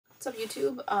What's up,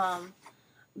 YouTube?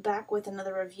 Back with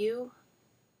another review.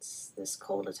 This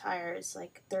cold attire is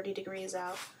like 30 degrees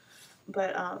out,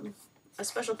 but a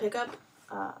special pickup,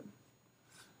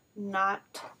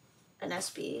 not an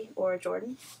SB or a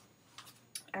Jordan.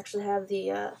 I actually have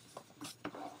the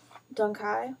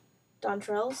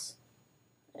Dontrelles,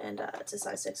 and it's a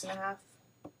size 6.5.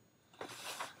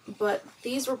 But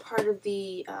these were part of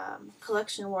the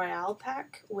Collection Royale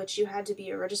pack, which you had to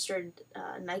be a registered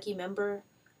Nike member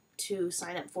to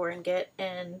sign up for and get,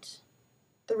 and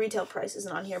the retail price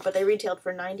isn't on here, but they retailed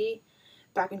for $90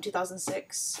 back in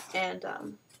 2006, and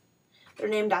they're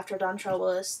named after Dontrelle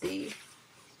Willis, the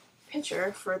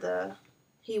pitcher for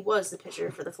he was the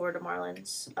pitcher for the Florida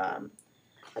Marlins.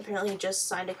 Apparently he just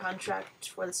signed a contract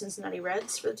for the Cincinnati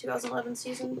Reds for the 2011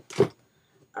 season,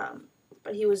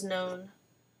 but he was known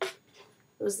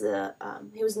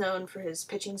for his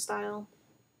pitching style,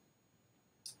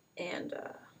 and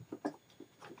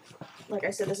like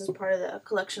I said, this is part of the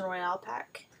Collection Royale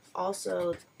pack,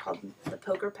 also called the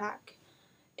Poker pack,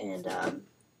 and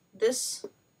this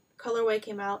colorway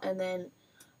came out, and then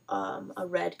a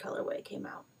red colorway came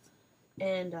out,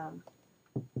 and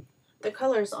the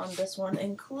colors on this one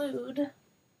include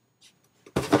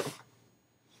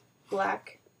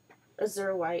black,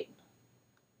 azure white,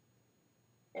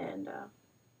 and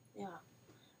yeah,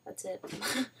 that's it.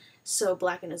 So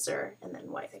black and azure, and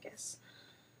then white, I guess,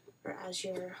 or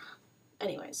azure.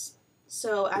 Anyways,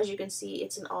 so as you can see,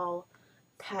 it's an all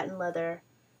patent leather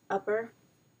upper,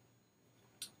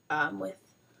 with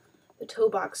the toe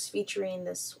box featuring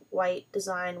this white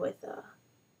design with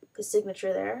the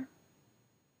signature there.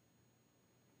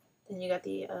 Then you got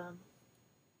the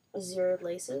azure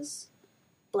laces,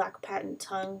 black patent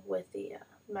tongue with the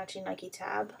matching Nike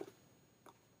tab,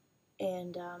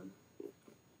 and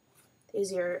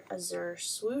the azure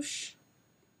swoosh.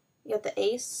 You got the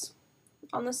ace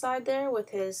on the side there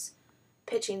with his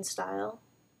pitching style,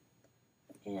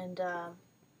 and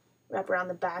wrap around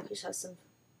the back, you just have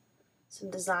some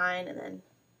design, and then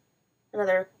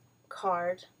another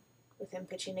card with him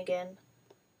pitching again.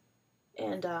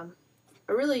 And a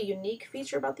really unique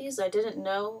feature about these I didn't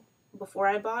know before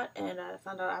I bought, and I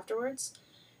found out afterwards,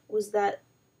 was that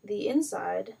the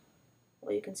inside,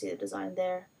 well, you can see the design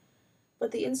there,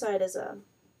 but the inside is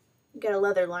you got a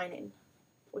leather lining,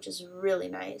 which is really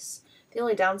nice. The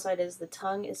only downside is the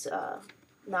tongue is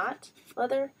not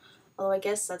leather, although I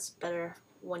guess that's better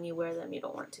when you wear them. You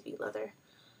don't want it to be leather.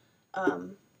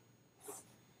 And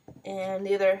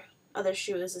the other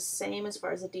shoe is the same as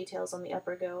far as the details on the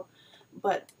upper go,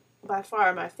 but by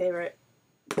far my favorite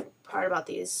part about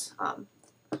these,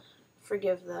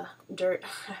 forgive the dirt,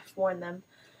 I've worn them,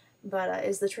 but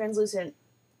is the translucent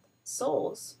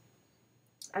soles.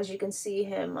 As you can see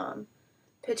him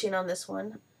pitching on this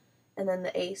one, and then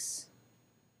the ace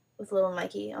with little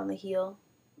Nike on the heel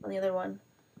on the other one.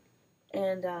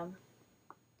 And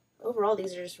overall,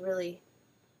 these are just really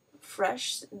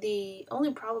fresh. The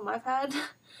only problem I've had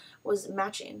was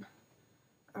matching.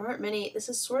 There aren't many. This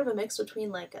is sort of a mix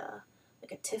between like a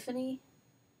Tiffany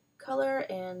color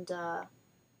and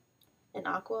an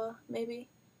aqua, maybe.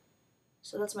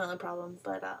 So that's my only problem.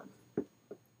 But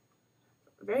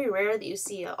very rare that you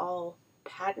see an all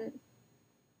patent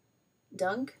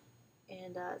dunk,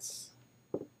 and it's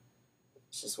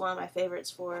just one of my favorites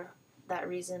for that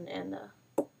reason, and the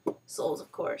soles,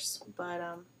 of course. But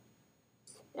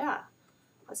yeah,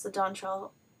 that's the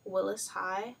Dontrelle Willis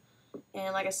High,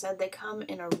 and like I said, they come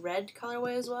in a red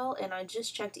colorway as well, and I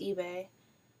just checked eBay,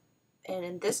 and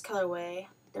in this colorway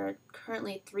there are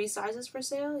currently 3 sizes for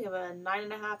sale. You have a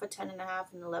 9.5, a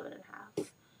 10.5, and 11.5.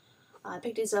 I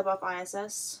picked these up off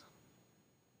ISS,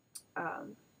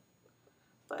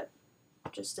 but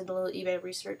just did a little eBay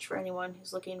research for anyone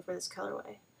who's looking for this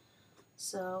colorway.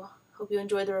 So hope you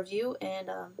enjoyed the review, and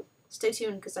stay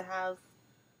tuned because I have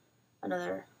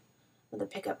another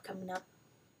pickup coming up.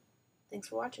 Thanks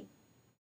for watching.